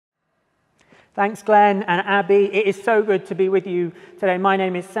Thanks, Glenn and Abby. It is so good to be with you today. My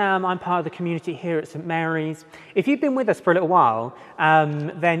name is Sam. I'm part of the community here at St Mary's. If you've been with us for a little while,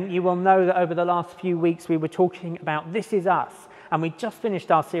 then you will know that over the last few weeks we were talking about This Is Us. And we just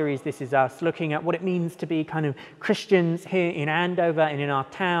finished our series, This Is Us, looking at what it means to be kind of Christians here in Andover and in our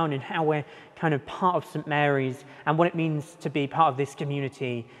town, and how we're kind of part of St Mary's, and what it means to be part of this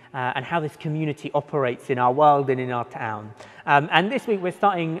community, and how this community operates in our world and in our town. And this week we're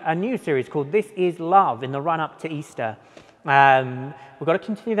starting a new series called This Is Love, in the run-up to Easter. We've got to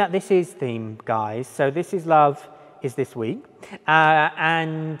continue that This Is theme, guys. So This Is Love is this week.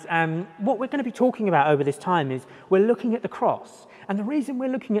 And what we're going to be talking about over this time is we're looking at the cross. And the reason we're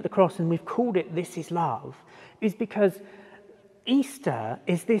looking at the cross, and we've called it This Is Love, is because Easter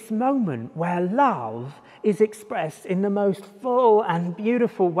is this moment where love is expressed in the most full and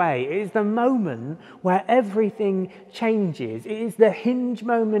beautiful way. It is the moment where everything changes. It is the hinge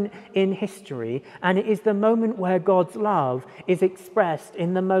moment in history, and it is the moment where God's love is expressed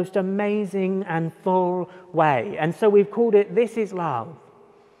in the most amazing and full way. And so we've called it This Is Love,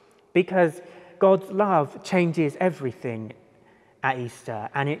 because God's love changes everything at Easter,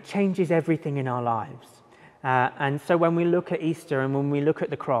 and it changes everything in our lives. And so when we look at Easter and when we look at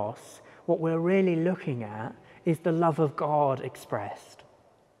the cross, what we're really looking at is the love of God expressed.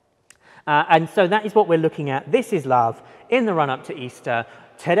 And so that is what we're looking at. This is love in the run-up to Easter.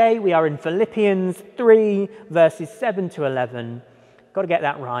 Today we are in Philippians 3, verses 7 to 11. Got to get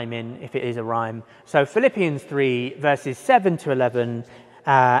that rhyme in, if it is a rhyme. So Philippians 3, verses 7 to 11.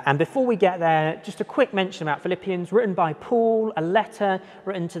 And before we get there, just a quick mention about Philippians, written by Paul, a letter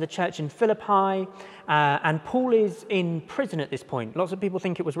written to the church in Philippi. And Paul is in prison at this point. Lots of people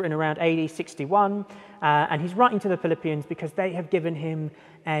think it was written around AD 61. And he's writing to the Philippians because they have given him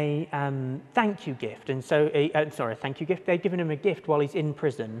a thank you gift. And so, a thank you gift. They've given him a gift while he's in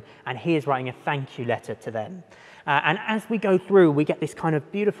prison, and he is writing a thank you letter to them. And as we go through, we get this kind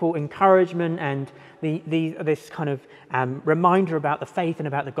of beautiful encouragement and this kind of reminder about the faith and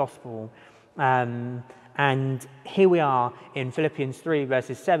about the gospel. And here we are in Philippians 3,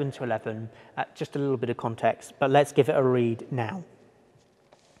 verses 7 to 11. Just a little bit of context, but let's give it a read now.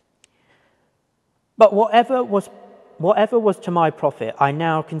 But whatever was to my profit, I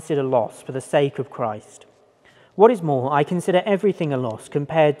now consider loss for the sake of Christ. What is more, I consider everything a loss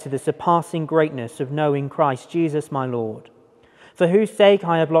compared to the surpassing greatness of knowing Christ Jesus my Lord, for whose sake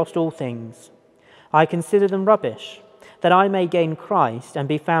I have lost all things. I consider them rubbish, that I may gain Christ and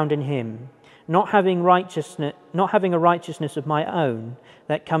be found in him, not having a righteousness of my own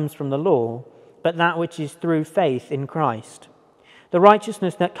that comes from the law, but that which is through faith in Christ, the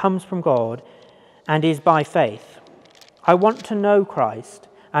righteousness that comes from God and is by faith. I want to know Christ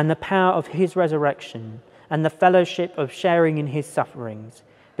and the power of his resurrection, and the fellowship of sharing in his sufferings,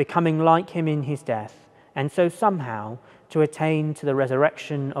 becoming like him in his death, and so somehow to attain to the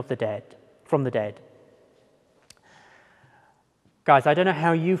resurrection of the dead, from the dead. Guys, I don't know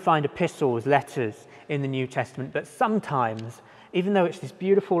how you find epistles, letters in the New Testament, but sometimes, even though it's this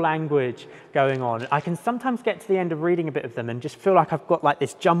beautiful language going on, I can sometimes get to the end of reading a bit of them and just feel like I've got like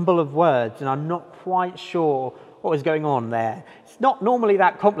this jumble of words and I'm not quite sure what was going on there. It's not normally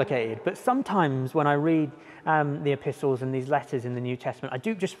that complicated, but sometimes when I read the epistles and these letters in the New Testament, I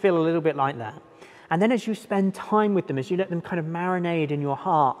do just feel a little bit like that. And then as you spend time with them, as you let them kind of marinate in your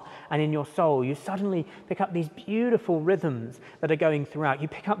heart and in your soul, you suddenly pick up these beautiful rhythms that are going throughout. You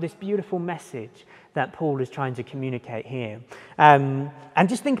pick up this beautiful message that Paul is trying to communicate here. And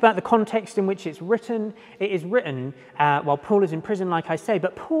just think about the context in which it's written. It is written while Paul is in prison, like I say,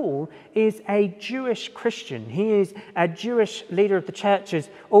 but Paul is a Jewish Christian. He is a Jewish leader of the church, as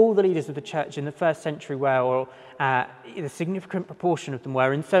all the leaders of the church in the first century were, or a significant proportion of them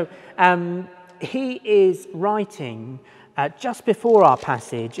were. And so he is writing just before our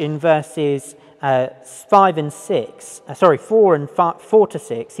passage in verses 4 to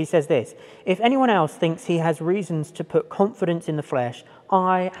 6, he says this: if anyone else thinks he has reasons to put confidence in the flesh,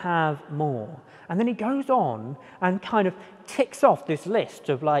 I have more. And then he goes on and kind of ticks off this list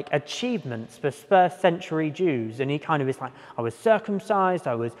of like achievements for first century Jews. And he kind of is like, I was circumcised,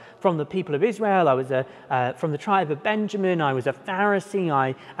 I was from the people of Israel, I was from the tribe of Benjamin, I was a Pharisee,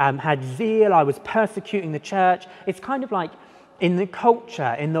 I had zeal, I was persecuting the church. It's kind of like in the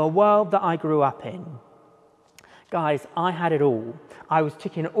culture, in the world that I grew up in. Guys, I had it all. I was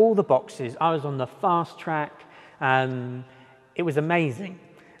ticking all the boxes. I was on the fast track. It was amazing.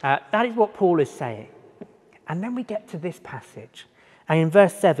 That is what Paul is saying. And then we get to this passage. And in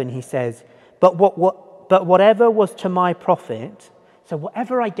verse 7 he says, But whatever was to my profit, so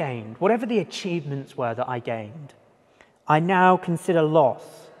whatever I gained, whatever the achievements were that I gained, I now consider loss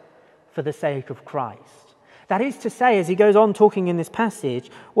for the sake of Christ. That is to say, as he goes on talking in this passage,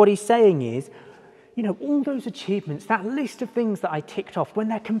 what he's saying is, all those achievements, that list of things that I ticked off, when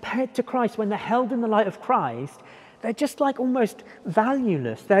they're compared to Christ, when they're held in the light of Christ, they're just like almost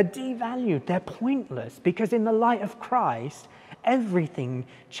valueless. They're devalued. They're pointless, because in the light of Christ, everything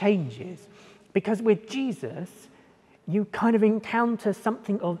changes. Because with Jesus, you kind of encounter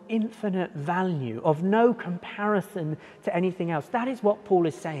something of infinite value, of no comparison to anything else. That is what Paul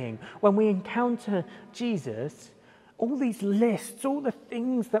is saying. When we encounter Jesus, all these lists, all the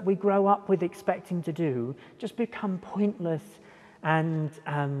things that we grow up with expecting to do, just become pointless and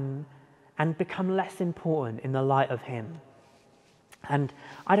become less important in the light of him. And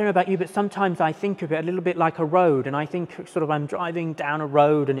I don't know about you, but sometimes I think of it a little bit like a road, and I think sort of I'm driving down a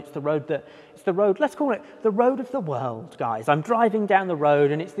road, and it's the road, let's call it the road of the world, guys. I'm driving down the road,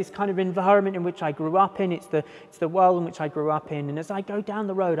 and it's this kind of environment in which I grew up in. It's the world in which I grew up in, and as I go down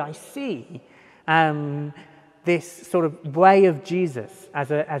the road, I see this sort of way of Jesus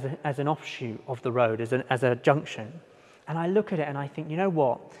as an offshoot of the road, as a junction. And I look at it and I think, you know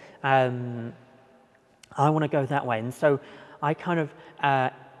what? I want to go that way. And so I kind of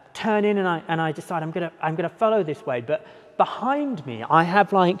turn in and I decide I'm gonna follow this way. But behind me, I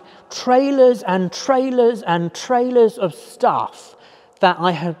have like trailers and trailers and trailers of stuff that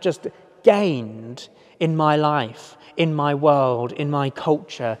I have just gained in my life, in my world, in my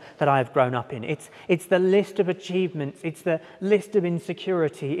culture that I have grown up in. It's the list of achievements. It's the list of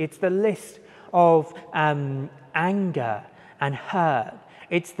insecurity. It's the list of anger and hurt.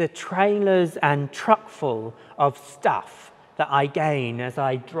 It's the trailers and truck full of stuff that I gain as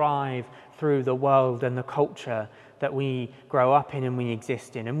I drive through the world and the culture that we grow up in and we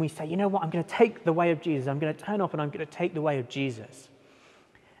exist in. And we say, you know what, I'm going to take the way of Jesus. I'm going to turn off and I'm going to take the way of Jesus.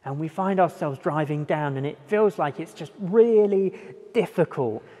 And we find ourselves driving down, and it feels like it's just really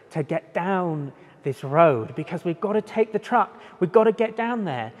difficult to get down this road because we've got to take the truck. We've got to get down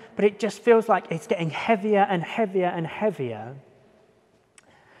there. But it just feels like it's getting heavier and heavier and heavier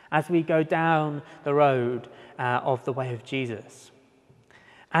as we go down the road of the way of Jesus.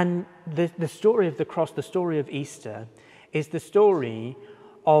 And the story of the cross, the story of Easter, is the story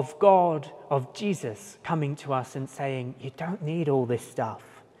of God, of Jesus coming to us and saying, you don't need all this stuff.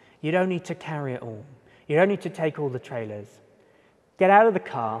 You don't need to carry it all. You don't need to take all the trailers. Get out of the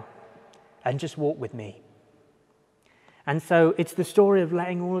car and just walk with me. And so it's the story of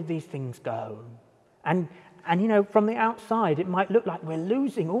letting all of these things go. And from the outside, it might look like we're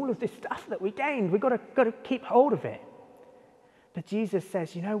losing all of this stuff that we gained. We've got to keep hold of it. But Jesus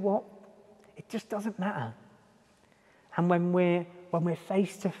says, you know what? It just doesn't matter. And when we're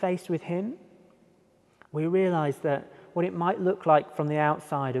face to face with him, we realize that what it might look like from the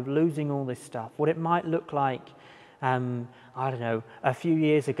outside of losing all this stuff, what it might look like, a few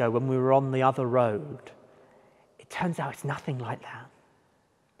years ago when we were on the other road, it turns out it's nothing like that.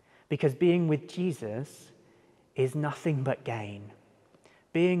 Because being with Jesus is nothing but gain.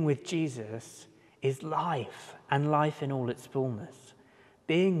 Being with Jesus is life, and life in all its fullness.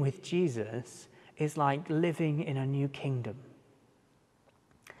 Being with Jesus is like living in a new kingdom.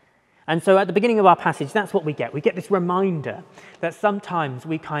 And so at the beginning of our passage, that's what we get. We get this reminder that sometimes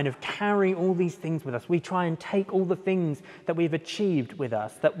we kind of carry all these things with us. We try and take all the things that we've achieved with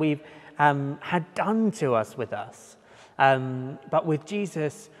us, that we've had done to us with us. But with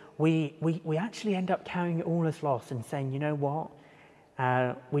Jesus, we actually end up carrying it all as loss and saying, you know what?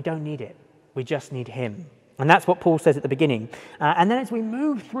 We don't need it. We just need him. And that's what Paul says at the beginning. And then as we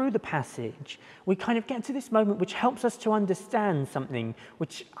move through the passage, we kind of get to this moment which helps us to understand something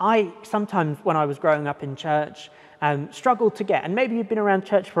which I sometimes, when I was growing up in church, struggled to get. And maybe you've been around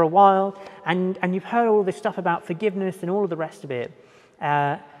church for a while and you've heard all this stuff about forgiveness and all of the rest of it.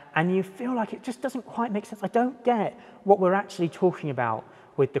 And you feel like it just doesn't quite make sense. I don't get what we're actually talking about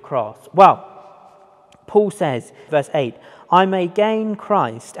with the cross. Well, Paul says, verse 8, I may gain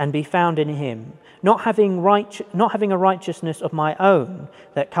Christ and be found in him, not having a righteousness of my own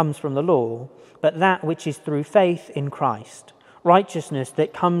that comes from the law, but that which is through faith in Christ, righteousness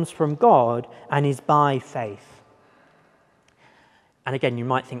that comes from God and is by faith. And again, you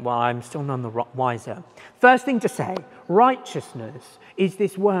might think, well, I'm still none the wiser. First thing to say, righteousness is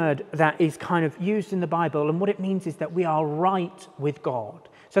this word that is kind of used in the Bible, and what it means is that we are right with God.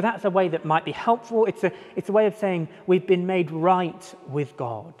 So that's a way that might be helpful. It's a way of saying we've been made right with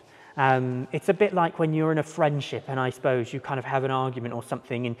God. It's a bit like when you're in a friendship and I suppose you kind of have an argument or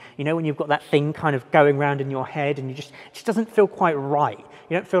something, and you know when you've got that thing kind of going around in your head and it just doesn't feel quite right.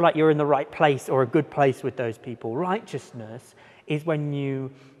 You don't feel like you're in the right place or a good place with those people. Righteousness is when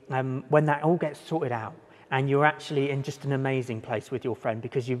that all gets sorted out and you're actually in just an amazing place with your friend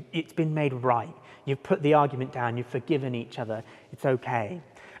because it's been made right. You've put the argument down, you've forgiven each other, it's okay.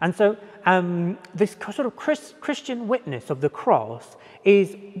 And so this sort of Christian witness of the cross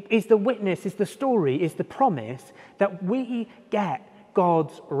is the witness, is the story, is the promise that we get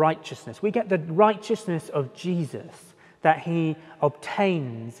God's righteousness. We get the righteousness of Jesus that he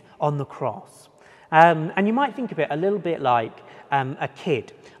obtains on the cross. And you might think of it a little bit like a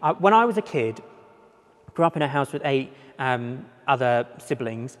kid. When I was a kid, grew up in a house with seven other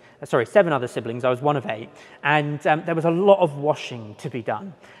siblings. I was one of 8, and there was a lot of washing to be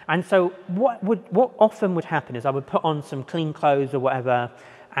done. And so what often would happen is I would put on some clean clothes or whatever,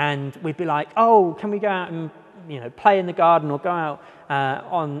 and we'd be like, "Oh, can we go out and play in the garden, or go out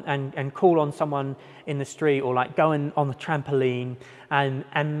and call on someone in the street, or like go on the trampoline?"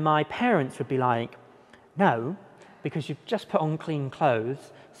 And my parents would be like, "No, because you've just put on clean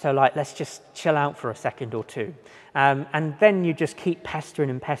clothes, so let's just chill out for a second or two." And then you just keep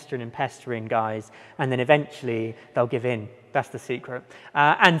pestering guys, and then eventually they'll give in. That's the secret.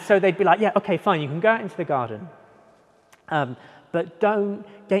 And so they'd be like, "Yeah, okay, fine, you can go out into the garden, but don't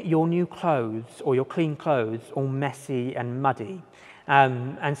get your new clothes or your clean clothes all messy and muddy."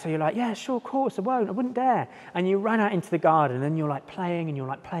 And so you're like, "Yeah, sure, of course, I wouldn't dare." And you run out into the garden and you're playing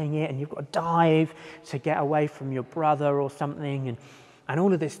it, and you've got to dive to get away from your brother or something, and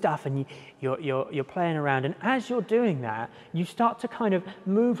all of this stuff, and you're playing around. And as you're doing that, you start to kind of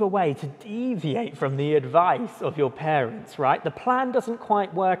move away, to deviate from the advice of your parents, right? The plan doesn't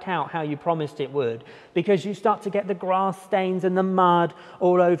quite work out how you promised it would, because you start to get the grass stains and the mud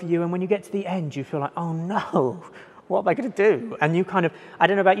all over you, and when you get to the end, you feel like, "Oh no, what am I going to do?" And you kind of, I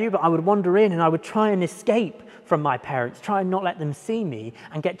don't know about you, but I would wander in and I would try and escape from my parents, try and not let them see me,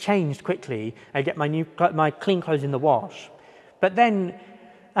 and get changed quickly and get my clean clothes in the wash. But then,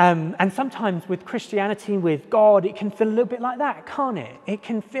 and sometimes with Christianity, with God, it can feel a little bit like that, can't it? It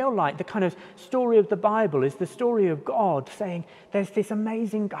can feel like the kind of story of the Bible is the story of God saying, there's this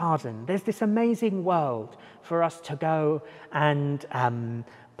amazing garden, there's this amazing world for us to go and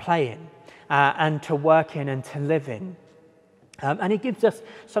play in, and to work in and to live in. And he gives us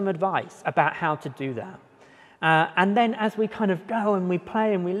some advice about how to do that. And then as we kind of go and we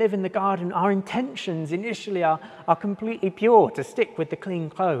play and we live in the garden, our intentions initially are completely pure, to stick with the clean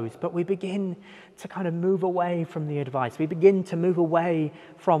clothes, but we begin to kind of move away from the advice. We begin to move away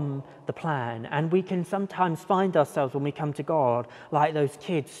from the plan, and we can sometimes find ourselves, when we come to God, like those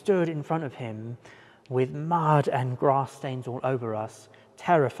kids stood in front of him with mud and grass stains all over us,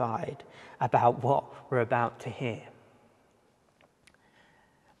 terrified about what we're about to hear.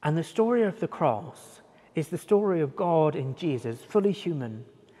 And the story of the cross is the story of God in Jesus, fully human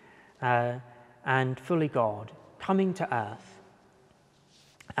and fully God, coming to earth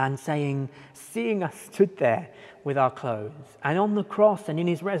and seeing us stood there with our clothes. And on the cross and in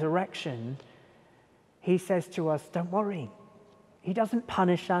his resurrection, he says to us, "Don't worry." He doesn't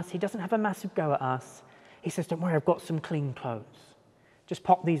punish us. He doesn't have a massive go at us. He says, "Don't worry, I've got some clean clothes. Just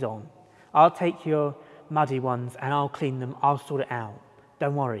pop these on. I'll take your muddy ones and I'll clean them. I'll sort it out.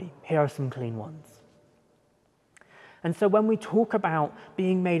 Don't worry. Here are some clean ones." And so when we talk about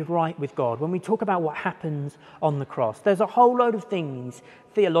being made right with God, when we talk about what happens on the cross, there's a whole load of things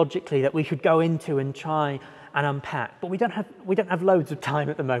theologically that we could go into and try and unpack, but we don't have loads of time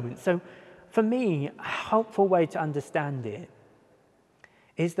at the moment. So for me, a helpful way to understand it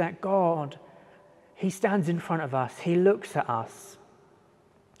is that God, he stands in front of us, he looks at us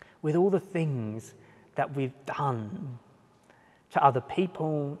with all the things that we've done to other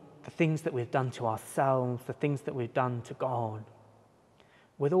people, the things that we've done to ourselves, the things that we've done to God,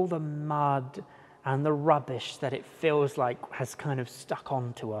 with all the mud and the rubbish that it feels like has kind of stuck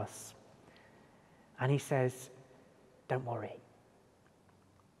onto us. And he says, "Don't worry.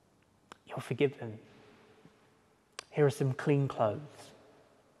 You're forgiven. Here are some clean clothes.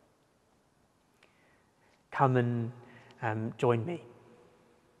 Come and join me."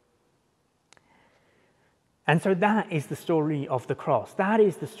 And so that is the story of the cross. That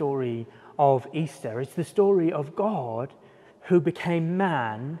is the story of Easter. It's the story of God who became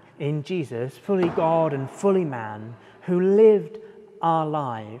man in Jesus, fully God and fully man, who lived a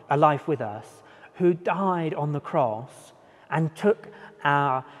life with us, who died on the cross and took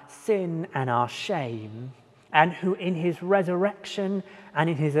our sin and our shame, and who in his resurrection and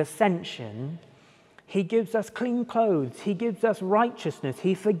in his ascension, he gives us clean clothes, he gives us righteousness,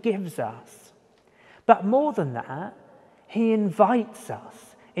 he forgives us. But more than that, he invites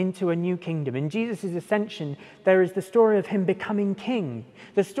us into a new kingdom. In Jesus' ascension, there is the story of him becoming king.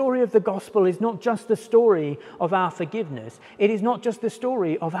 The story of the gospel is not just the story of our forgiveness. It is not just the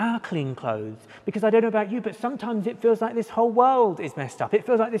story of our clean clothes. Because I don't know about you, but sometimes it feels like this whole world is messed up. It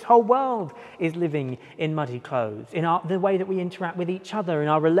feels like this whole world is living in muddy clothes, in the way that we interact with each other, in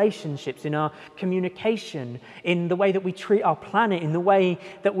our relationships, in our communication, in the way that we treat our planet, in the way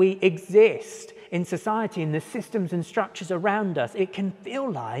that we exist in society, in the systems and structures around us. It can feel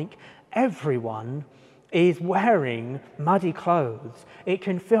like everyone is wearing muddy clothes. It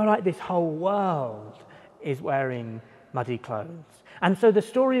can feel like this whole world is wearing muddy clothes. And so the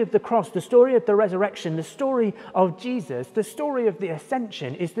story of the cross, the story of the resurrection, the story of Jesus, the story of the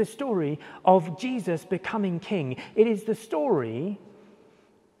ascension is the story of Jesus becoming king. It is the story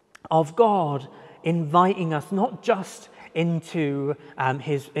of God inviting us not just into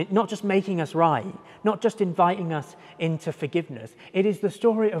not just making us right, not just inviting us into forgiveness. It is the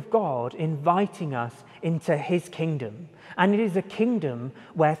story of God inviting us into his kingdom. And it is a kingdom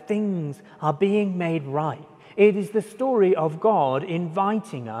where things are being made right. It is the story of God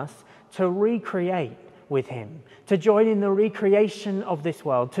inviting us to recreate with him, to join in the recreation of this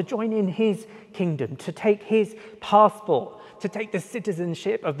world, to join in his kingdom, to take his passport, to take the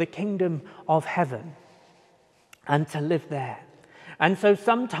citizenship of the kingdom of heaven, and to live there. And so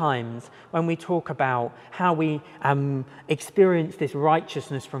sometimes when we talk about how we experience this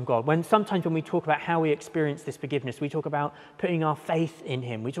righteousness from God, sometimes when we talk about how we experience this forgiveness, we talk about putting our faith in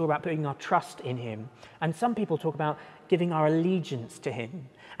him, we talk about putting our trust in him. And some people talk about giving our allegiance to him.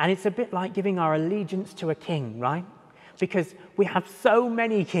 And it's a bit like giving our allegiance to a king, right? Because we have so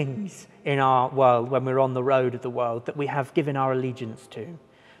many kings in our world when we're on the road of the world that we have given our allegiance to.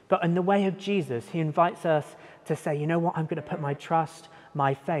 But in the way of Jesus, he invites us to say, you know what, I'm going to put my trust,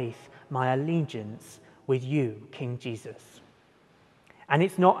 my faith, my allegiance with you, King Jesus. And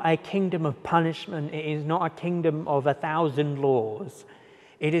it's not a kingdom of punishment. It is not a kingdom of 1,000 laws.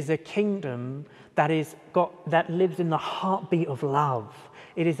 It is a kingdom that lives in the heartbeat of love.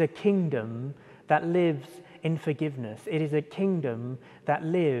 It is a kingdom that lives in forgiveness. It is a kingdom that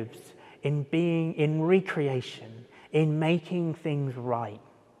lives in being in recreation, in making things right.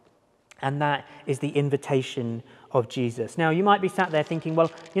 And that is the invitation of Jesus. Now, you might be sat there thinking,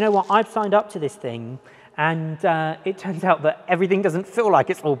 well, you know what, I've signed up to this thing, and it turns out that everything doesn't feel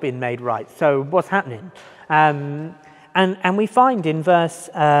like it's all been made right. So what's happening? And we find in verse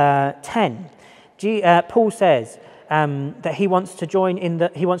 10, Paul says that he wants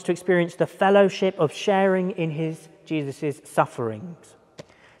to experience the fellowship of sharing in Jesus' sufferings.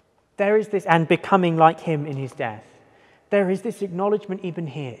 There is this, and becoming like him in his death. There is this acknowledgement even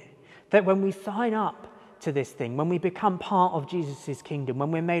here that when we sign up to this thing, when we become part of Jesus' kingdom, when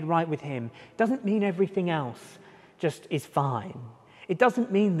we're made right with him, it doesn't mean everything else just is fine. It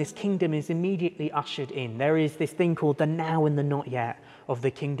doesn't mean this kingdom is immediately ushered in. There is this thing called the now and the not yet of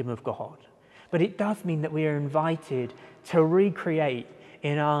the kingdom of God. But it does mean that we are invited to recreate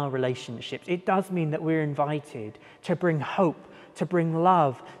in our relationships. It does mean that we're invited to bring hope, to bring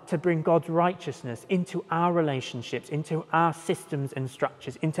love, to bring God's righteousness into our relationships, into our systems and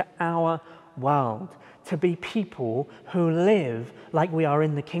structures, into our world, to be people who live like we are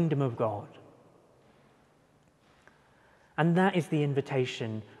in the kingdom of God. And that is the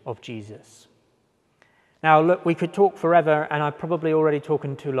invitation of Jesus. Now, look, we could talk forever, and I've probably already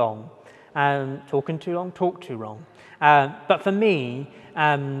talked too long. Talk too long. But for me,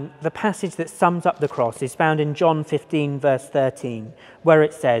 the passage that sums up the cross is found in John 15, verse 13, where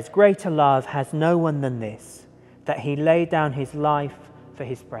it says, "Greater love has no one than this, that he laid down his life for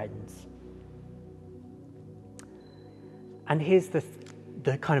his friends." And here's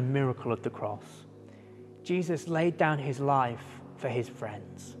the kind of miracle of the cross. Jesus laid down his life for his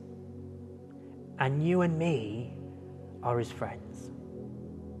friends. And you and me are his friends.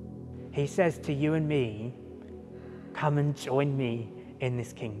 He says to you and me, come and join me in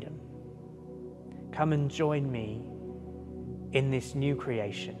this kingdom. Come and join me in this new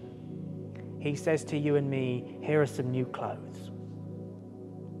creation. He says to you and me, here are some new clothes.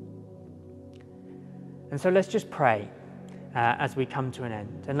 And so let's just pray as we come to an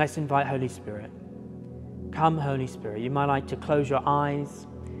end. And let's invite Holy Spirit. Come, Holy Spirit. You might like to close your eyes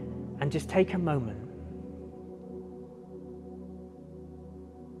and just take a moment.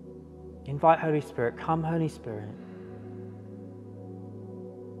 Invite Holy Spirit. Come, Holy Spirit.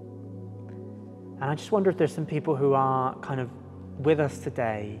 And I just wonder if there's some people who are kind of with us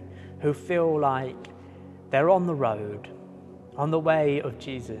today who feel like they're on the road, on the way of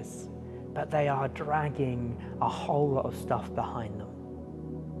Jesus, but they are dragging a whole lot of stuff behind them.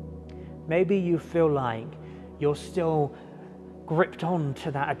 Maybe you feel like you're still gripped on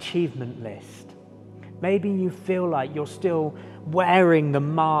to that achievement list. Maybe you feel like you're still wearing the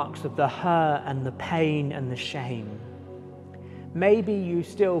marks of the hurt and the pain and the shame. Maybe you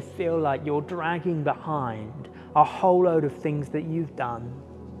still feel like you're dragging behind a whole load of things that you've done.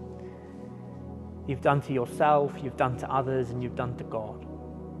 You've done to yourself, you've done to others, and you've done to God.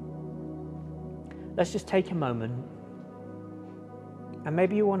 Let's just take a moment. And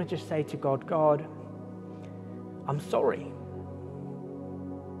maybe you want to just say to God, God, I'm sorry.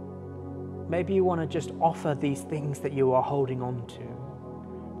 Maybe you want to just offer these things that you are holding on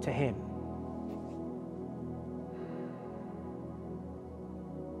to Him.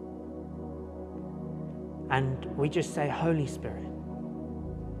 And we just say, Holy Spirit,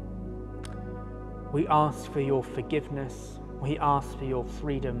 we ask for your forgiveness, we ask for your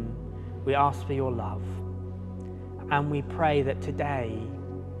freedom, we ask for your love. And we pray that today,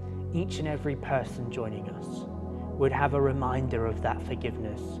 each and every person joining us would have a reminder of that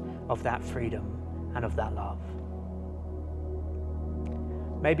forgiveness, of that freedom, and of that love.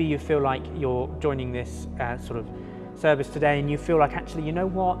 Maybe you feel like you're joining this sort of service today and you feel like, actually, you know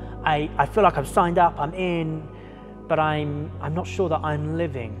what, I feel like I've signed up, I'm in, but I'm not sure that I'm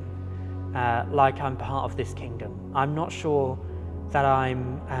living like I'm part of this kingdom. I'm not sure that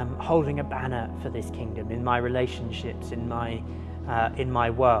I'm holding a banner for this kingdom in my relationships, in my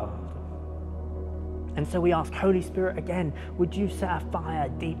world. And so we ask, Holy Spirit, again, would you set a fire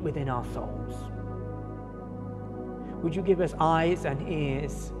deep within our souls? Would you give us eyes and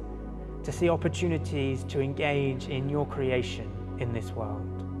ears to see opportunities to engage in your creation in this world,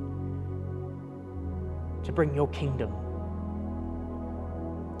 to bring your kingdom?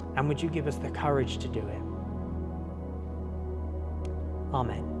 And would you give us the courage to do it?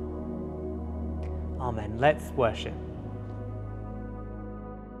 Amen. Amen. Let's worship.